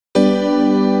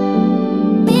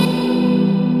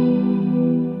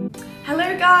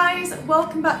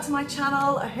welcome back to my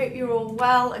channel. I hope you're all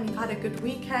well and you've had a good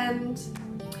weekend.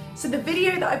 So the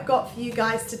video that I've got for you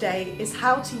guys today is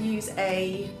how to use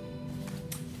a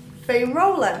foam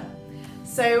roller.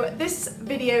 So this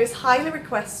video is highly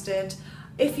requested.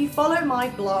 If you follow my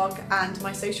blog and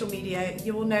my social media,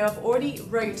 you will know I've already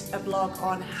wrote a blog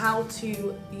on how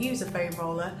to use a foam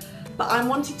roller, but I'm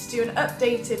wanting to do an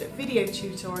updated video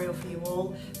tutorial for you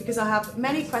all because I have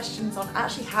many questions on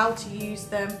actually how to use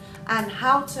them and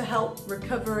how to help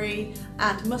recovery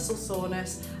and muscle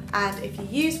soreness. And if you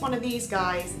use one of these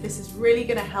guys, this is really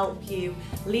going to help you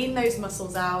lean those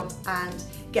muscles out and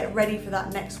get ready for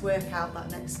that next workout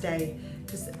that next day,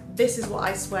 because this is what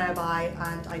I swear by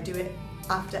and I do it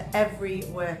after every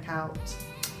workout.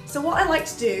 So what I like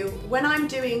to do when I'm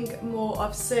doing more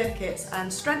of circuits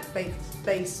and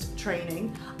strength-based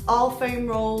training, I'll foam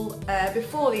roll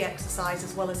before the exercise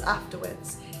as well as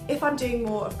afterwards. If I'm doing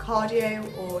more of cardio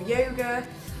or yoga,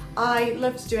 I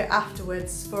love to do it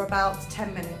afterwards for about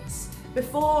 10 minutes.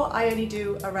 Before I only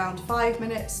do around 5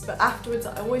 minutes, but afterwards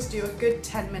I always do a good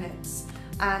 10 minutes.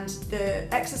 And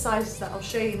the exercises that I'll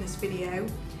show you in this video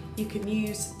you can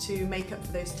use to make up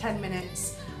for those 10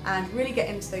 minutes and really get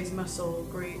into those muscle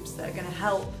groups that are going to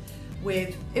help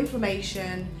with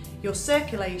inflammation, your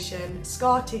circulation,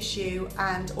 scar tissue,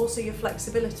 and also your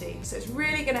flexibility. So it's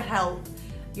really going to help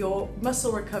your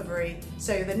muscle recovery,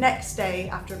 so the next day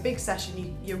after a big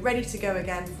session you're ready to go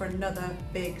again for another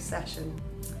big session.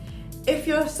 If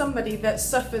you're somebody that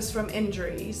suffers from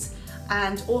injuries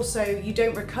and also you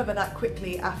don't recover that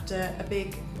quickly after a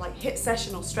big HIIT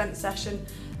session or strength session,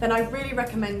 then I really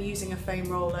recommend using a foam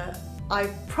roller. I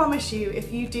promise you,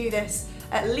 if you do this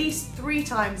at least 3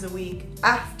 times a week,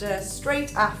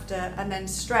 straight after, and then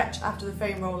stretch after the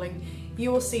foam rolling,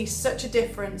 you will see such a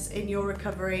difference in your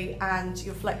recovery and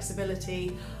your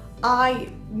flexibility. I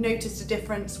noticed a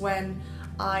difference when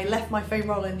I left my foam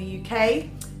roller in the UK,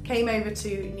 came over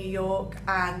to New York,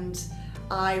 and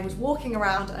I was walking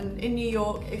around. And in New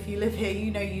York, if you live here,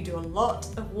 you know you do a lot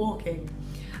of walking.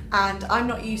 And I'm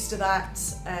not used to that.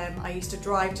 I used to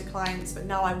drive to clients, but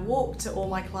now I walk to all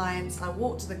my clients, I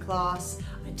walk to the class,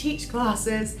 I teach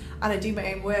classes, and I do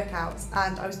my own workouts.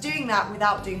 And I was doing that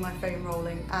without doing my foam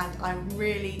rolling, and I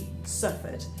really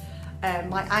suffered.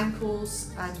 My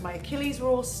ankles and my Achilles were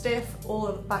all stiff, all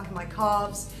of the back of my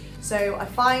calves. So I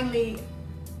finally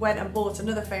went and bought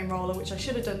another foam roller, which I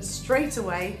should have done straight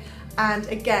away. And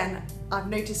again, I've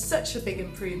noticed such a big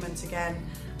improvement again.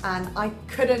 And I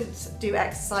couldn't do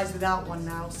exercise without one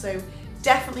now, so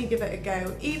definitely give it a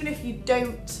go. Even if you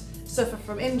don't suffer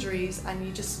from injuries and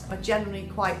you just are generally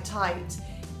quite tight,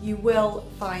 you will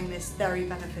find this very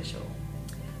beneficial.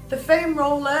 The foam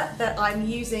roller that I'm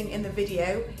using in the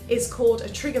video is called a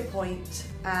Trigger Point,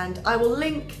 and I will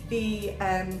link the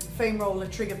foam roller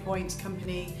Trigger Point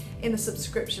company in the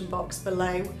subscription box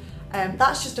below.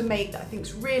 That's just a make that I think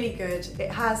is really good.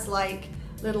 It has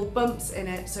little bumps in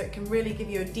it, so it can really give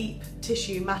you a deep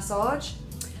tissue massage.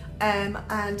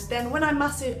 And then when I'm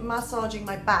massaging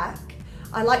my back,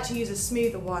 I like to use a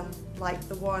smoother one, like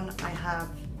the one I have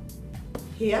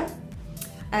here.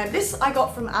 This I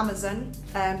got from Amazon,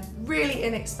 really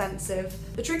inexpensive.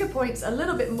 The Trigger Point's a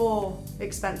little bit more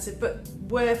expensive, but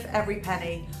worth every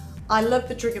penny. I love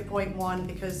the Trigger Point one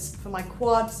because for my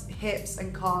quads, hips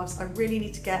and calves, I really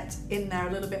need to get in there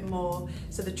a little bit more.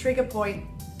 So the Trigger Point,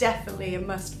 definitely a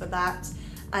must for that.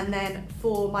 And then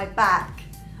for my back,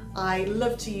 I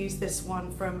love to use this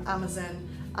one from Amazon,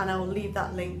 and I will leave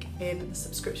that link in the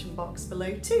subscription box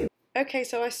below too. Okay,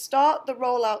 so I start the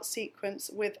rollout sequence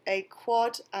with a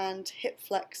quad and hip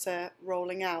flexor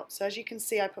rolling out. So as you can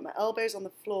see, I put my elbows on the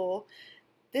floor.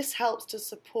 This helps to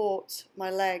support my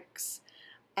legs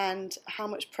and how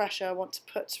much pressure I want to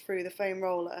put through the foam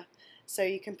roller. So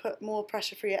you can put more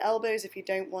pressure through your elbows if you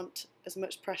don't want as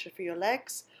much pressure for your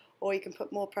legs, or you can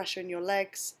put more pressure in your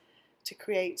legs to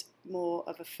create more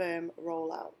of a firm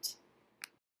rollout.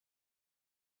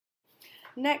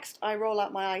 Next, I roll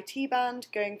out my IT band,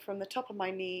 going from the top of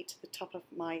my knee to the top of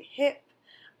my hip,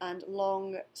 and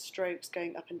long strokes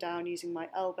going up and down using my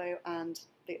elbow and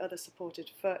the other supported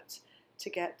foot to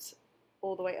get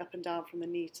all the way up and down from the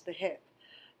knee to the hip.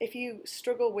 If you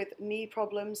struggle with knee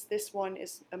problems, this one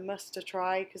is a must to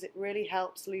try because it really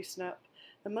helps loosen up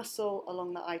the muscle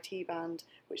along the IT band,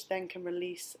 which then can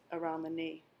release around the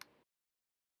knee.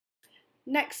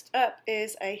 Next up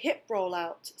is a hip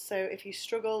rollout. So if you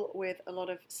struggle with a lot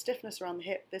of stiffness around the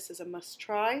hip, this is a must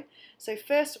try. So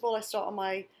first of all, I start on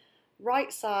my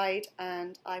right side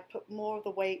and I put more of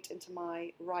the weight into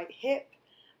my right hip,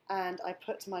 and I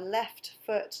put my left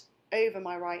foot over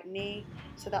my right knee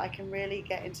so that I can really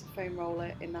get into the foam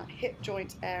roller in that hip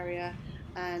joint area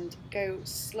and go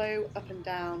slow up and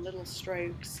down, little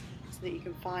strokes, so that you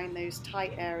can find those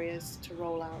tight areas to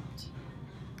roll out.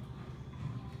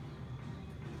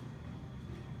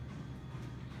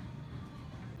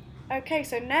 Okay,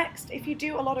 so next, if you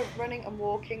do a lot of running and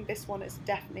walking, this one is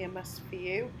definitely a must for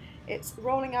you. It's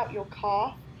rolling out your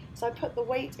calf. So I put the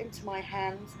weight into my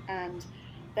hands, and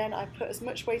then I put as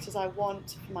much weight as I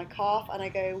want for my calf, and I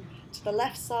go to the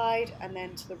left side and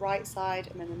then to the right side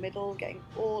and then the middle, getting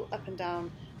all up and down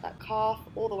that calf,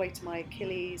 all the way to my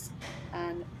Achilles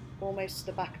and almost to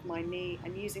the back of my knee,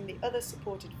 and using the other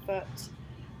supported foot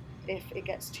if it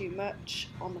gets too much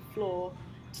on the floor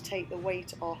to take the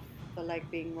weight off the leg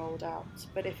being rolled out.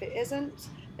 But if it isn't,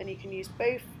 then you can use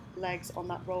both legs on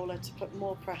that roller to put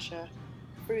more pressure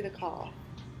through the calf.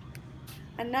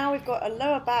 And now we've got a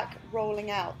lower back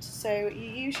rolling out, so you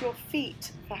use your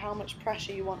feet for how much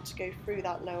pressure you want to go through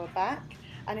that lower back,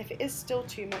 and if it is still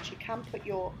too much, you can put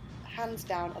your hands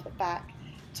down at the back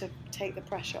to take the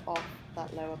pressure off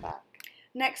that lower back.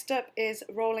 Next up is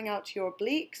rolling out your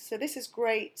obliques. So this is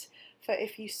great for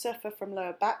if you suffer from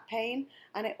lower back pain,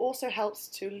 and it also helps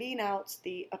to lean out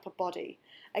the upper body.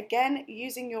 Again,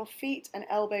 using your feet and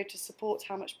elbow to support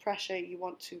how much pressure you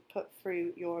want to put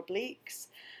through your obliques.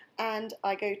 And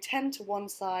I go 10 to one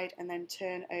side and then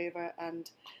turn over and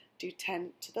do 10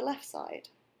 to the left side.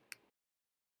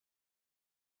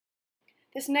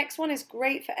 This next one is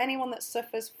great for anyone that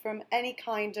suffers from any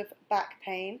kind of back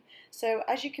pain. So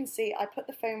as you can see, I put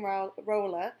the foam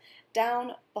roller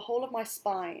down the whole of my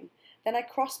spine. Then I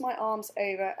cross my arms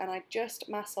over and I just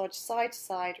massage side to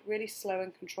side, really slow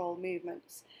and controlled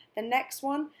movements. The next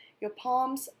one, your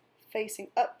palms facing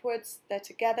upwards, they're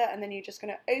together, and then you're just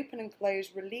going to open and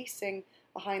close, releasing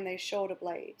behind those shoulder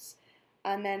blades.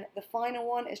 And then the final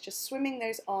one is just swimming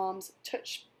those arms,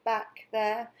 touch back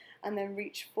there, and then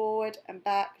reach forward and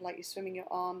back like you're swimming your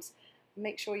arms.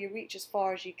 Make sure you reach as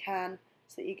far as you can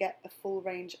so that you get a full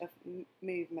range of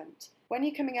movement. When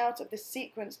you're coming out of this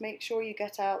sequence, make sure you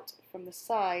get out from the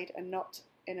side and not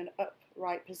in an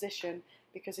upright position,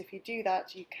 because if you do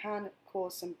that, you can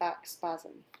cause some back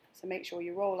spasm. So make sure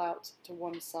you roll out to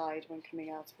one side when coming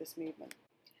out of this movement.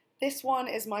 This one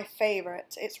is my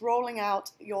favourite. It's rolling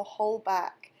out your whole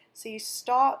back. So you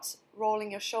start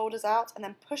rolling your shoulders out and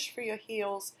then push through your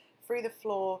heels through the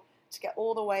floor to get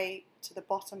all the way to the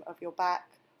bottom of your back,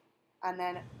 and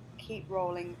then keep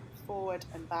rolling forward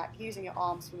and back using your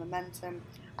arms for momentum,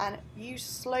 and use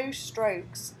slow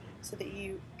strokes so that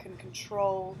you can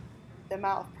control the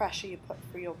amount of pressure you put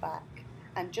through your back.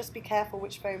 And just be careful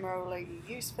which foam roller you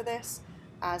use for this,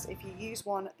 as if you use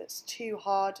one that's too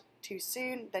hard too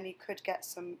soon, then you could get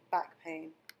some back pain.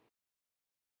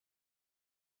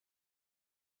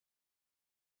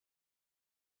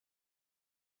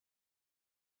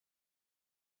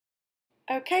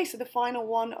 Okay, so the final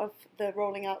one of the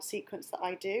rolling out sequence that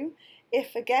I do.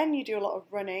 If again you do a lot of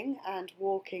running and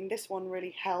walking, this one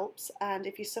really helps. And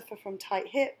if you suffer from tight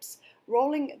hips,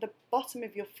 rolling the bottom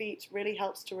of your feet really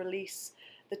helps to release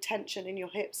the tension in your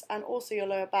hips and also your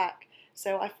lower back.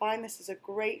 So I find this is a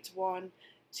great one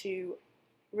to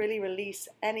really release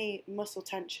any muscle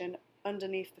tension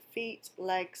underneath the feet,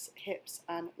 legs, hips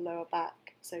and lower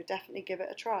back. So definitely give it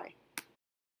a try.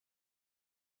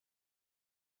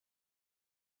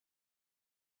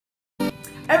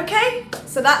 Okay,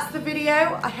 so that's the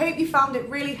video. I hope you found it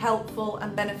really helpful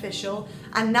and beneficial,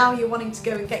 and now you're wanting to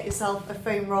go and get yourself a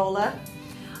foam roller.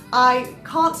 I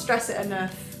can't stress it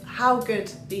enough how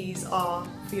good these are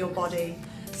for your body.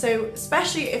 So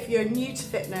especially if you're new to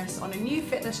fitness, on a new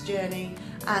fitness journey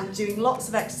and doing lots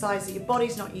of exercise that your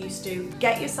body's not used to,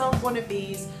 get yourself one of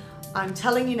these. I'm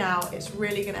telling you now, it's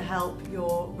really going to help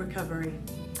your recovery.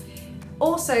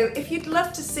 Also, if you'd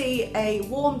love to see a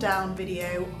warm down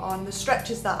video on the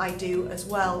stretches that I do as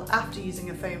well after using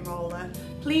a foam roller,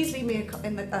 please leave me a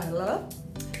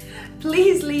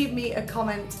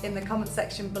comment in the comment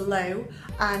section below,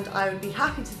 and I would be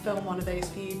happy to film one of those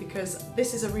for you, because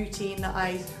this is a routine that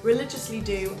I religiously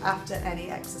do after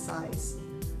any exercise.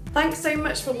 Thanks so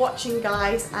much for watching,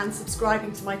 guys, and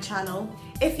subscribing to my channel.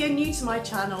 If you're new to my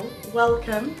channel,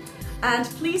 welcome. And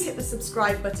please hit the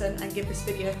subscribe button and give this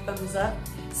video a thumbs up,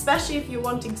 especially if you're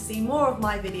wanting to see more of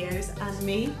my videos and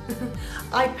me.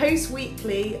 I post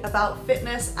weekly about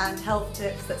fitness and health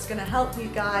tips that's going to help you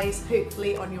guys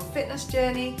hopefully on your fitness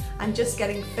journey and just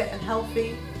getting fit and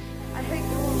healthy. I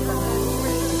hope you're all